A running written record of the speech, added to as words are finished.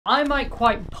I might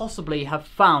quite possibly have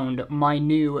found my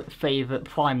new favourite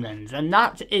prime lens, and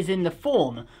that is in the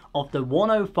form of the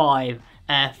 105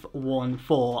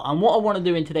 F1.4. And what I want to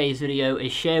do in today's video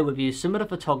is share with you some of the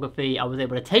photography I was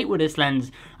able to take with this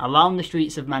lens around the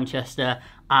streets of Manchester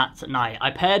at night.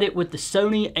 I paired it with the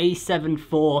SONY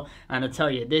A7IV, and I tell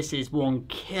you, this is one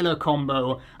killer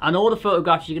combo. And all the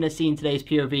photographs you're going to see in today's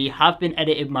POV have been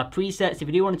edited with my presets. If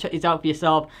you do want to check these out for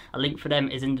yourself, a link for them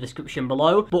is in the description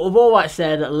below. But with all that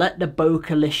said, let the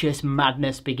bokeh-licious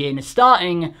madness begin,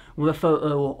 starting with a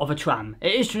photo of a tram.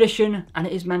 It is tradition, and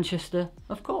it is Manchester,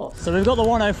 of course. So we've got the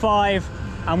 105,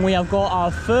 and we have got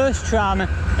our first tram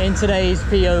in today's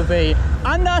POV.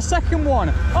 And our second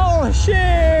one. Oh,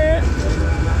 shit!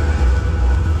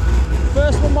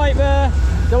 First one right there,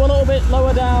 go a little bit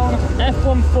lower down,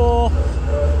 F1.4,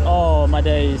 oh my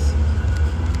days.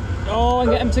 Oh,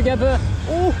 and get them together.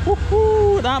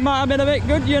 Ooh, that might have been a bit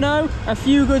good, you know. A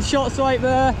few good shots right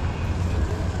there.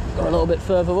 Go a little bit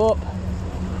further up.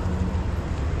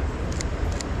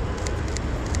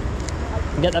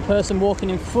 Get the person walking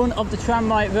in front of the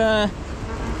tram right there.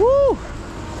 Woo!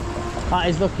 That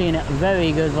is looking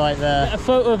very good right there. Get a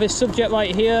photo of this subject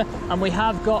right here, and we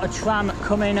have got a tram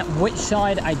coming. Which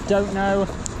side? I don't know.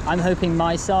 I'm hoping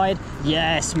my side.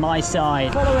 Yes, my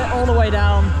side. Follow it all the way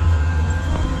down.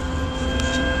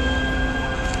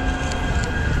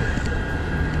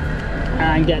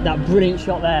 And get that brilliant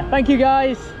shot there. Thank you,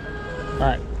 guys.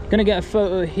 Right, gonna get a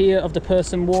photo here of the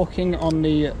person walking on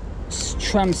the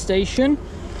tram station.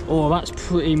 Oh, that's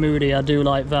pretty moody. I do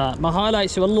like that. My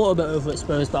highlights are a little bit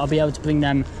overexposed, but I'll be able to bring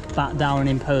them back down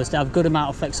in post. I have a good amount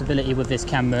of flexibility with this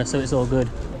camera, so it's all good.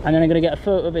 And then I'm going to get a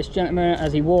photo of this gentleman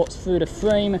as he walks through the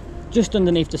frame, just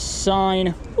underneath the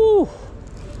sign. Ooh,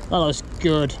 that looks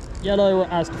good. Yellow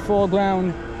as the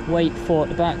foreground, white for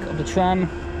the back of the tram.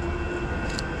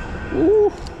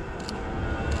 Ooh,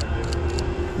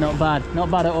 not bad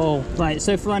at all. Right,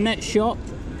 so for our next shot,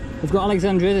 we've got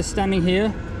Alexandria standing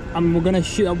here, and we're going to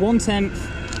shoot at 1/10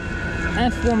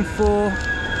 F1.4,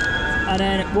 and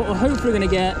then what we're hopefully going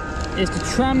to get is the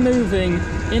tram moving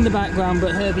in the background,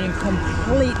 but her being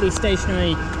completely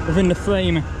stationary within the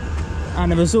frame. And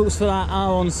the results for that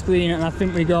are on screen, and I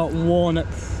think we got one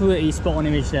pretty spot on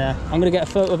image there. I'm going to get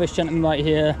a photo of this gentleman right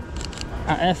here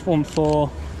at F1.4,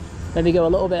 maybe go a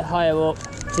little bit higher up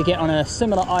to get on a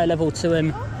similar eye level to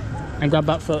him and grab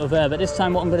that photo there. But this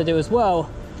time what I'm going to do as well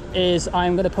is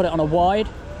I'm going to put it on a wide,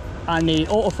 and the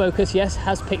autofocus, yes,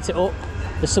 has picked it up,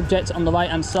 the subject on the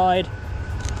right hand side.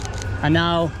 And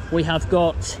now we have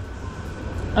got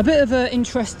a bit of an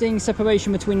interesting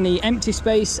separation between the empty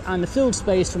space and the filled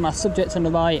space from our subject on the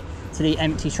right to the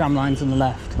empty tram lines on the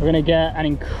left. We're going to get an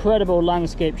incredible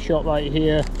landscape shot right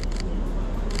here.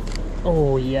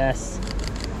 Oh yes,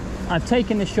 I've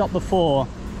taken this shot before,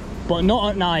 but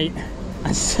not at night,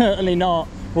 and certainly not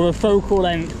with a focal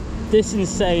length this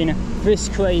insane, this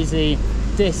crazy,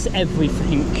 this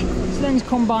everything. This lens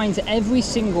combines every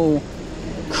single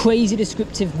crazy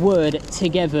descriptive word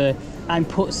together and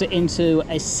puts it into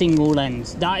a single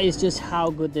lens. That is just how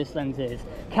good this lens is.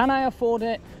 Can I afford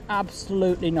it?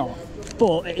 Absolutely not.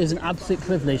 But it is an absolute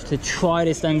privilege to try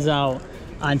this lens out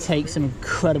and take some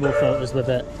incredible photos with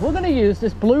it. We're going to use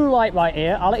this blue light right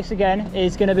here. Alex again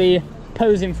is going to be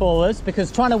posing for us,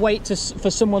 because trying to wait for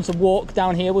someone to walk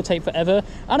down here will take forever,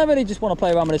 and I really just want to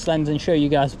play around with this lens and show you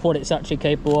guys what it's actually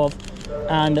capable of.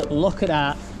 And look at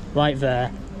that right there.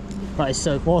 Right,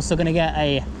 so we're also going to get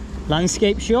a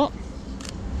landscape shot.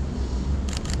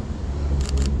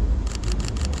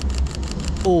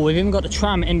 Oh, we've even got the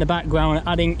tram in the background,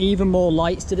 adding even more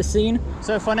lights to the scene.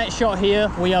 So for our next shot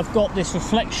here, we have got this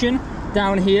reflection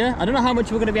down here. I don't know how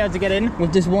much we're going to be able to get in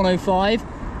with this 105.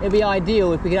 It'd be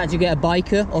ideal if we could actually get a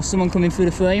biker or someone coming through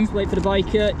the frame. Let's wait for the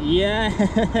biker.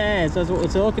 Yes, that's what we're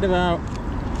talking about.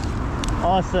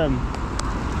 Awesome.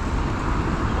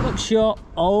 Product shot.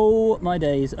 Oh my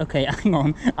days. Okay, hang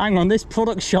on. This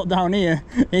product shot down here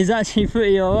is actually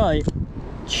pretty alright.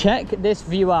 Check this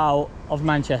view out of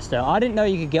Manchester. I didn't know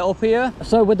you could get up here.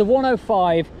 So with the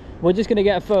 105, we're just going to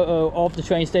get a photo of the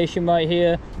train station right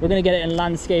here. We're going to get it in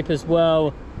landscape as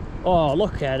well. Oh,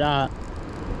 look at that.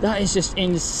 That is just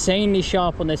insanely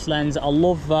sharp on this lens. I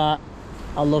love that.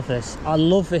 I love this. I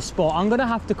love this spot. I'm gonna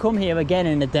have to come here again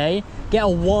in a day, get a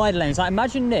wide lens. Like,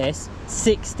 imagine this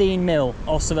 16mm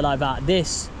or something like that.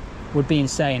 This would be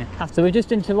insane. So we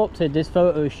just interrupted this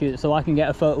photo shoot so I can get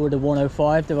a photo with the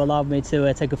 105. They've allowed me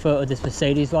to take a photo of this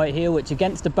Mercedes right here, which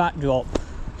against the backdrop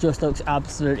just looks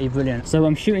absolutely brilliant. So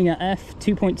I'm shooting at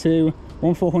f2.2,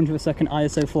 1/400 of a second,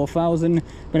 ISO 4000. I'm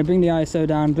going to bring the ISO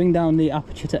down, bring down the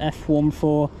aperture to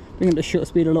f1.4, bring up the shutter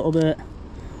speed a little bit,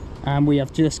 and we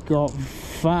have just got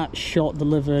that shot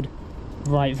delivered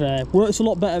right there. Works a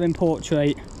lot better in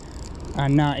portrait,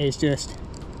 and that is just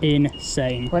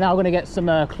insane. We're now going to get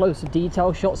some closer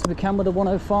detail shots of the camera, the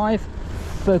 105.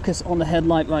 Focus on the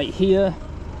headlight right here.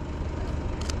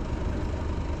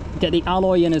 Get the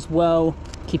alloy in as well.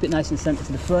 Keep it nice and centered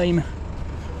to the frame.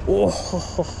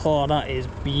 Oh, that is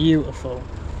beautiful.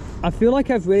 I feel like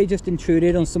I've really just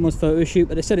intruded on someone's photo shoot,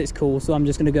 but they said it's cool, so I'm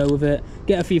just going to go with it.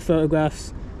 Get a few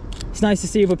photographs. It's nice to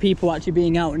see other people actually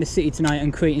being out in the city tonight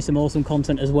and creating some awesome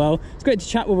content as well. It's great to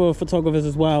chat with other photographers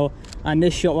as well. And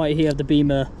this shot right here of the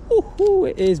Beamer,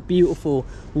 it is beautiful.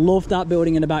 Love that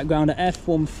building in the background at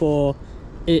F1.4.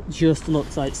 It just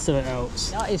looks like something else.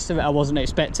 That is something I wasn't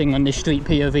expecting on this street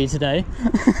POV today.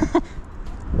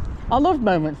 I love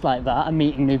moments like that and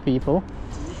meeting new people.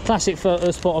 Classic photo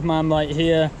spot of man right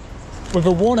here. With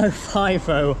a 105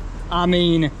 though, I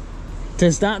mean,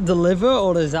 does that deliver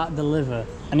or does that deliver?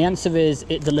 And the answer is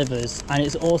it delivers, and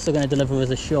it's also going to deliver as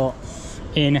a shot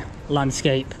in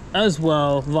landscape as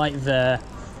well, right there.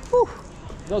 Whew.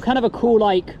 Got kind of a cool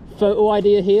like photo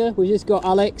idea here. We've just got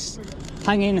Alex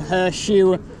hanging her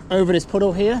shoe over this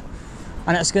puddle here,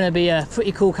 and that's going to be a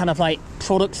pretty cool kind of like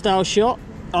product style shot.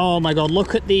 Oh my god,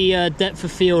 look at the depth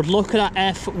of field, look at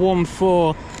that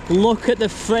F1.4, look at the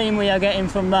frame we are getting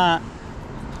from that.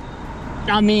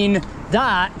 I mean,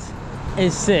 that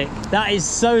is sick. That is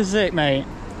so sick, mate.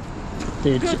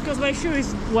 Dude, good, because my shoe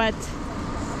is wet.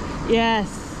 Yes.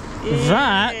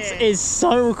 That is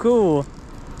so cool.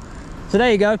 So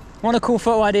there you go. Want a cool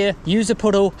photo idea? Use a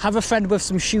puddle, have a friend with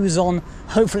some shoes on.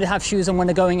 Hopefully they have shoes on when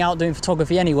they're going out doing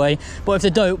photography anyway. But if they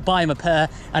don't, buy them a pair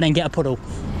and then get a puddle.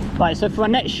 Right, so for our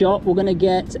next shot, we're going to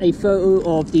get a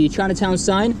photo of the Chinatown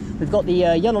sign. We've got the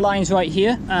yellow lines right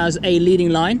here as a leading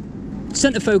line.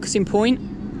 Center focusing point.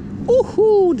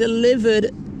 Ooh,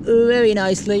 delivered very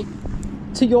nicely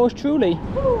to yours truly.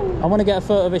 I want to get a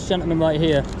photo of this gentleman right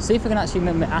here. See if I can actually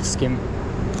remember to ask him.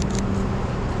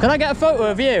 Can I get a photo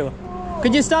of you?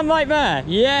 Could you stand right there?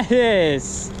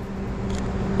 Yes.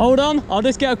 Hold on, I'll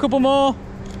just get a couple more.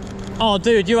 Oh,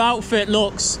 dude, your outfit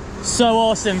looks so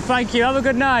awesome. Thank you. Have a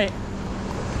good night.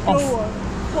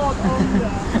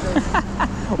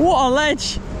 What a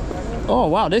ledge. Oh,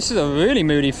 wow, this is a really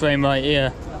moody frame right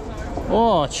here.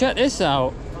 Oh, check this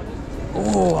out.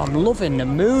 Oh, I'm loving the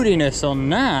moodiness on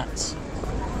that.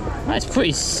 That's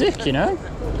pretty sick, you know.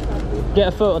 Get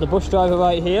a photo of the bus driver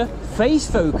right here. Face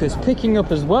focus picking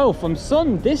up as well from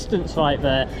some distance right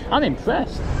there. I'm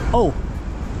impressed. Oh,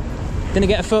 gonna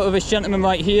get a photo of this gentleman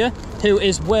right here who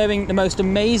is wearing the most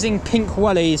amazing pink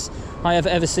wellies I have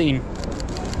ever seen.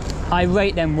 I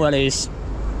rate them wellies.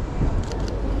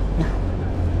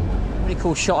 Really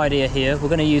cool shot idea here. We're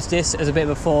going to use this as a bit of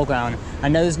a foreground,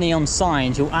 and those neon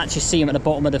signs, you'll actually see them at the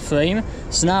bottom of the frame.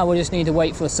 So now we just need to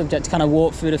wait for a subject to kind of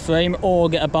walk through the frame or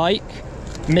get a bike.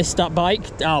 Missed that bike.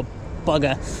 Oh,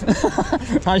 bugger.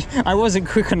 I wasn't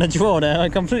quick on the draw there. I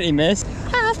completely missed.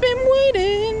 I've been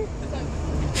waiting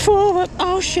for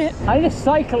oh shit. I need a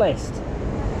cyclist.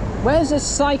 Where's a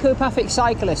psychopathic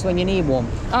cyclist when you need one?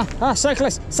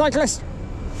 Cyclist.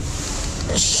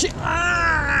 Shit.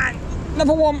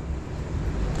 Number one.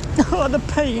 Oh, the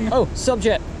pain. Oh,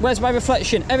 subject. Where's my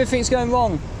reflection? Everything's going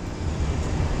wrong.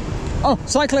 Oh,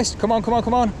 cyclist. Come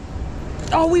on.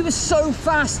 Oh, he was so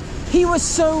fast. He was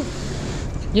so...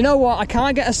 You know what? I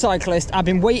can't get a cyclist. I've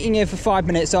been waiting here for 5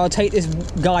 minutes, so I'll take this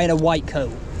guy in a white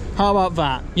coat. How about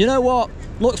that? You know what?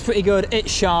 Looks pretty good. It's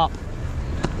sharp.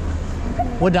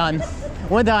 We're done.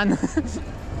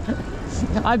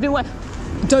 I've been waiting.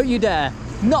 Don't you dare.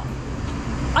 No.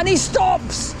 And he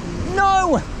stops.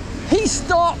 No. He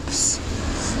stops.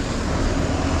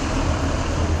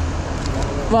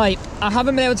 Right. I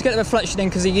haven't been able to get the reflection in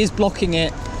because he is blocking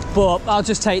it, but I'll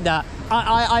just take that.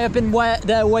 I have been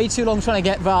there way too long trying to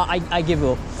get that. I give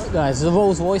up. Look, guys, there's a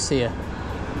Rolls Royce here.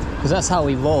 Because that's how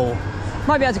we roll.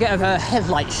 Might be able to get a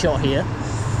headlight shot here.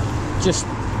 Just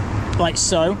like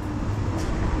so.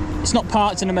 It's not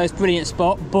parked in the most brilliant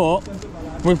spot, but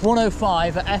with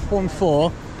 105 at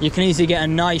F1.4, you can easily get a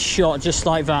nice shot just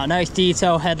like that. Nice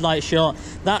detail headlight shot.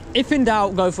 That, if in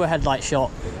doubt, go for a headlight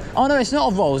shot. Oh no, it's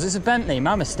not a Rolls, it's a Bentley,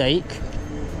 my mistake.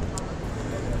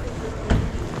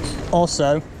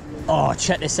 Also, oh,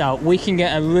 check this out. We can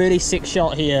get a really sick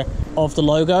shot here of the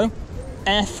logo.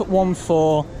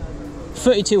 F1.4,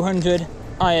 3200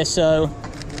 ISO.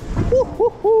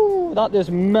 Woo-hoo-hoo. That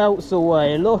just melts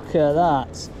away. Look at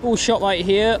that. Cool shot right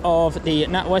here of the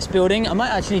NatWest building. I might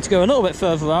actually need to go a little bit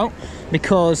further out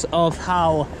because of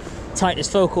how tight this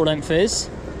focal length is.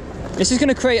 This is going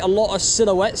to create a lot of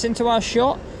silhouettes into our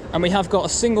shot, and we have got a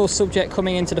single subject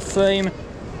coming into the frame.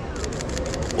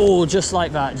 Oh, just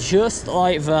like that.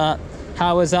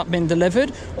 How has that been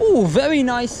delivered? Oh, very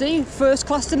nicely, first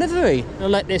class delivery. I'll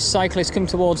let this cyclist come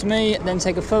towards me, then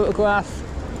take a photograph.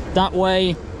 That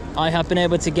way, I have been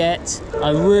able to get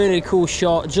a really cool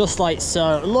shot, just like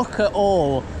so. Look at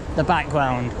all the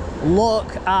background.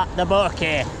 Look at the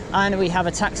bokeh. And we have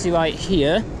a taxi right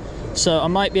here. So I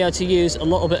might be able to use a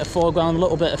little bit of foreground, a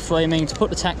little bit of framing to put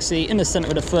the taxi in the center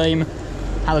of the frame,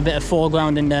 have a bit of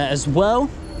foreground in there as well.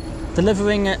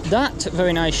 Delivering that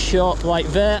very nice shot right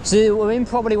there. So we're in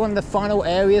probably one of the final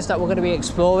areas that we're going to be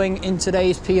exploring in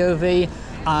today's POV,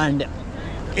 and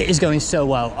it is going so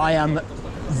well. I am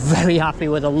very happy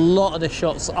with a lot of the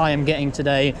shots I am getting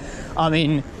today. I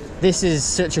mean, this is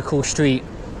such a cool street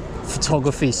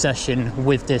photography session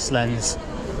with this lens.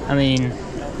 I mean,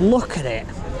 look at it.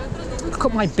 Look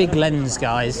at my big lens,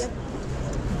 guys.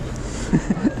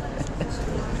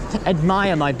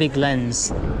 Admire my big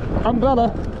lens.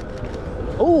 Umbrella.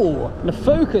 Oh, the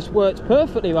focus works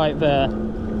perfectly right there.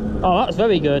 Oh, that's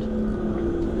very good.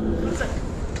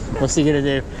 What's he gonna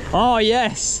do? Oh,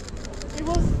 yes.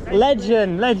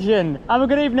 Legend, legend. Have a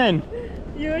good evening.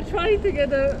 You were trying to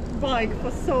get a bike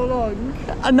for so long.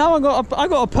 And now I got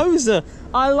a poser.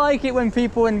 I like it when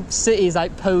people in cities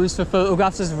like pose for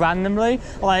photographs just randomly.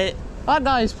 Like, that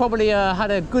guy's probably had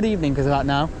a good evening because of that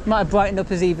now. Might have brightened up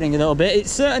his evening a little bit. It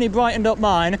certainly brightened up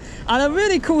mine. And a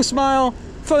really cool smile,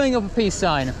 throwing up a peace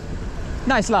sign.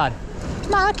 Nice lad.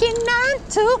 Marking 9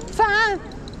 to 5.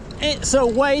 It's a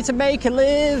way to make a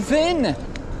living.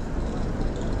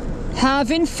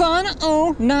 Having fun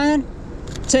all night.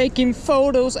 Taking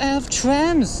photos of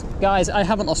trams. Guys, I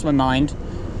haven't lost my mind.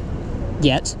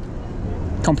 Yet.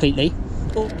 Completely.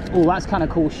 Oh, that's kind of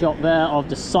cool shot there of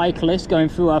the cyclist going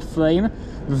through our frame.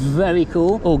 Very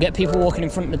cool. Oh, get people walking in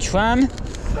front of the tram.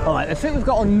 All right, I think we've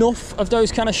got enough of those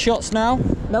kind of shots now.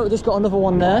 No, we've just got another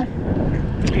one there.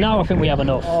 Now I think we have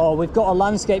enough. Oh, we've got a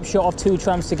landscape shot of 2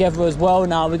 trams together as well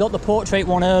now. We got the portrait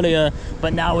one earlier,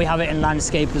 but now we have it in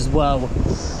landscape as well.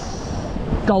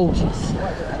 Gorgeous.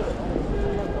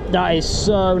 That is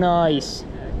so nice.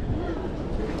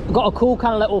 I've got a cool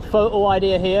kind of little photo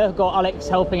idea here. I've got Alex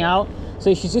helping out.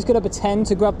 So she's just going to pretend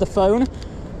to grab the phone.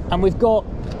 And we've got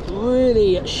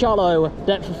really shallow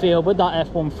depth of field with that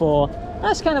f1.4.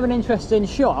 That's kind of an interesting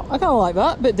shot. I kind of like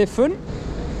that, a bit different.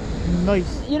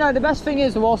 Nice. You know, the best thing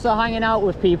is we're also hanging out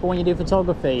with people when you do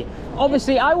photography.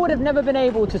 Obviously, I would have never been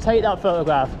able to take that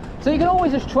photograph. So you can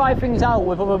always just try things out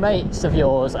with other mates of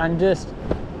yours and just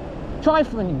try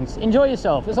things, enjoy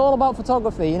yourself. It's all about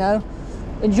photography, you know?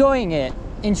 Enjoying it,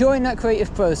 enjoying that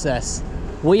creative process.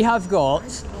 We have got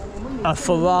a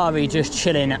Ferrari just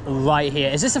chilling right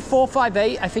here. Is this a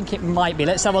 458? I think it might be.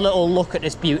 Let's have a little look at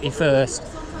this beauty first.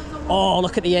 Oh,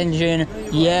 look at the engine.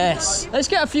 Yes. Let's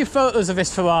get a few photos of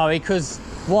this Ferrari, because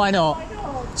why not?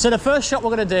 So the first shot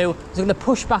we're going to do is we're going to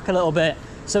push back a little bit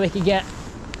so we can get,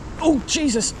 oh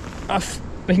Jesus,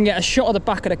 we can get a shot of the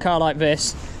back of the car like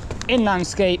this in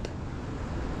landscape.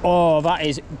 Oh, that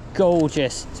is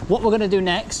gorgeous. So what we're going to do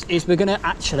next is we're going to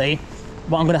actually,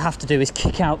 what I'm going to have to do is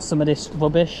kick out some of this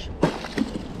rubbish,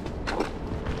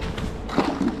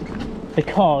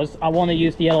 because I want to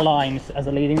use the yellow lines as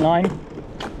a leading line.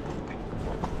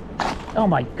 Oh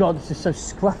my God, this is so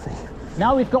scruffy.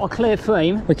 Now we've got a clear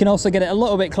frame, we can also get it a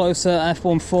little bit closer.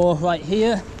 F1.4 right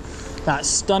here. That's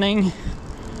stunning.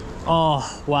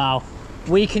 Oh, wow.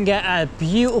 We can get a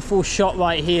beautiful shot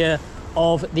right here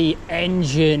of the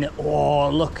engine. Oh,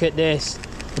 look at this.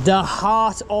 The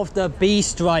heart of the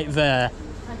beast right there.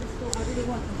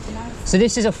 So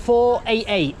this is a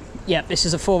 488. Yep, this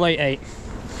is a 488.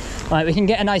 Right, we can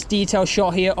get a nice detail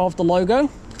shot here of the logo.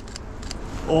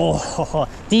 Oh,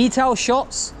 detail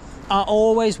shots are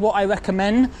always what I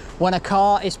recommend when a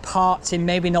car is parked in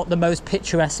maybe not the most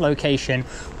picturesque location,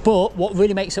 but what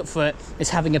really makes up for it is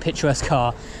having a picturesque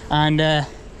car, and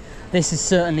this is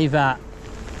certainly that.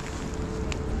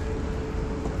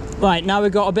 Right, now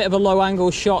we've got a bit of a low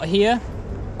angle shot here.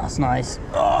 That's nice.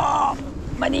 Oh,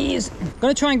 my knees. I'm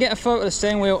gonna try and get a photo of the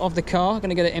steering wheel of the car. I'm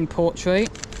gonna get it in portrait.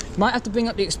 Might have to bring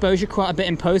up the exposure quite a bit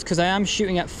in post because I am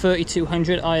shooting at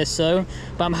 3200 ISO,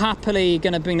 but I'm happily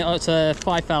going to bring it up to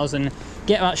 5000,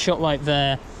 get that shot right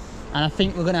there, and I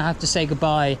think we're going to have to say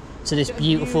goodbye to this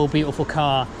beautiful, beautiful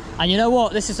car. And you know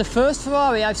what? This is the first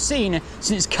Ferrari I've seen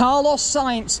since Carlos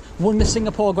Sainz won the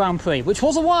Singapore Grand Prix, which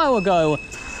was a while ago,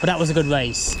 but that was a good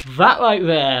race. That right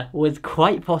there was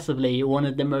quite possibly one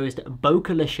of the most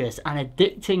bokeh-licious and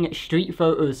addicting street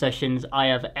photo sessions I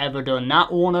have ever done.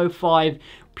 That 105,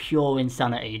 pure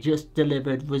insanity, just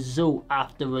delivered result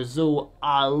after result.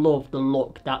 I love the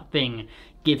look that thing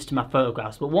gives to my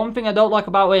photographs, but one thing I don't like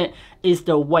about it is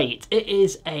the weight. It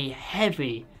is a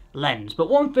heavy lens. But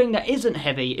one thing that isn't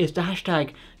heavy is the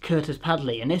hashtag Curtis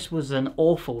Padley, and this was an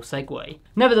awful segue.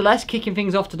 Nevertheless, kicking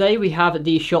things off today, we have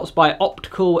these shots by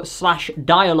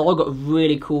Optical/Dialogue.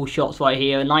 Really cool shots right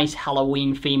here. A nice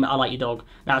Halloween theme. I like your dog.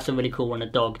 That's a really cool one, a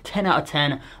dog. 10 out of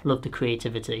 10. Love the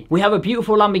creativity. We have a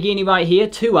beautiful Lamborghini right here,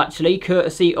 two actually,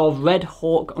 courtesy of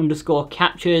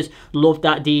Redhawk_Captures. Love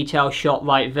that detail shot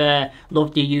right there.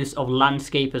 Love the use of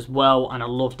landscape as well, and I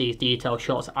love these detail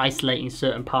shots isolating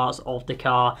certain parts of the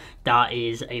car. That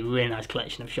is a really nice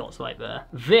collection of shots right there.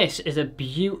 This is a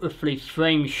beautifully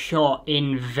framed shot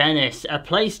in Venice, a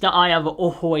place that I have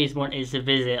always wanted to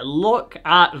visit. Look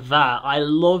at that. I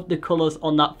love the colours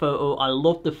on that photo. I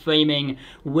love the framing.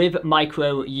 With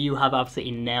micro, you have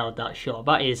absolutely nailed that shot.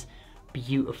 That is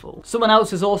beautiful. Someone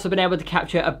else has also been able to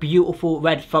capture a beautiful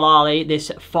red Ferrari, this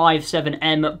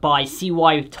 57M by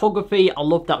CY Photography. I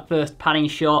love that first panning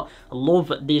shot. I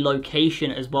love the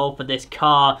location as well for this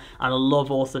car, and I love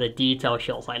also the detail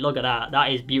shots. Like, look at that.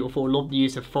 That is beautiful. Love the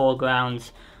use of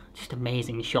foregrounds. Just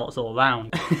amazing shots all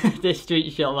around. This street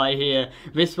shot right here,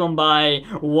 this one by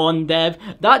One Dev,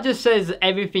 that just says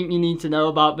everything you need to know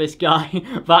about this guy.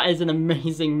 That is an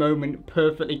amazing moment,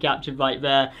 perfectly captured right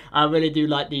there. I really do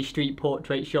like these street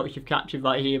portrait shots you've captured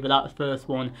right here, but that first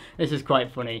one, this is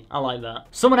quite funny. I like that.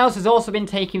 Someone else has also been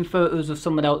taking photos of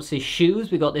someone else's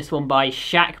shoes. We got this one by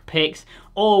Shaq Pics.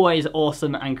 Always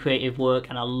awesome and creative work,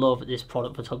 and I love this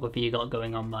product photography you got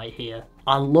going on right here.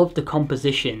 I love the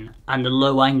composition and the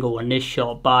low angle on this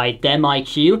shot by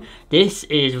DemIQ. This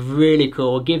is really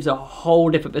cool. It gives a whole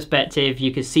different perspective.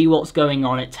 You can see what's going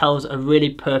on. It tells a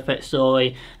really perfect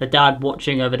story. The dad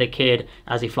watching over the kid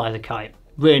as he flies a kite.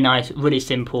 Really nice, really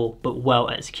simple, but well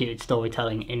executed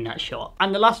storytelling in that shot.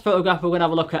 And the last photograph we're going to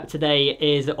have a look at today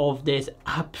is of this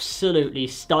absolutely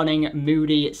stunning,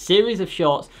 moody series of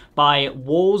shots by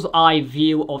Wall's Eye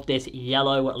view of this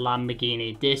yellow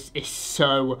Lamborghini. This is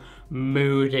so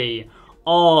moody.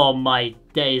 Oh my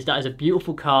days, that is a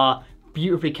beautiful car,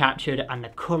 beautifully captured, and the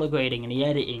color grading and the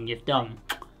editing you've done.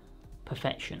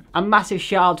 Perfection. A massive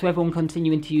shout out to everyone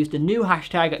continuing to use the new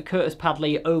hashtag Curtis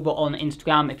Padley over on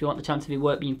Instagram. If you want the chance of your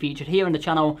work being featured here on the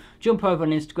channel, jump over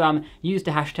on Instagram, use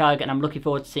the hashtag, and I'm looking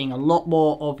forward to seeing a lot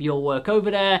more of your work over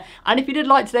there. And if you did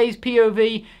like today's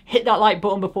POV, hit that like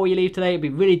button before you leave today. It'd be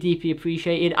really deeply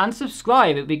appreciated. And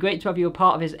subscribe. It'd be great to have you a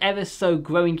part of this ever so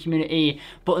growing community.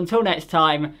 But until next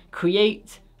time,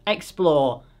 create,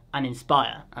 explore, and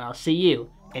inspire. And I'll see you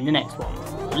in the next one.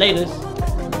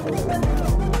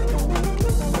 Laters.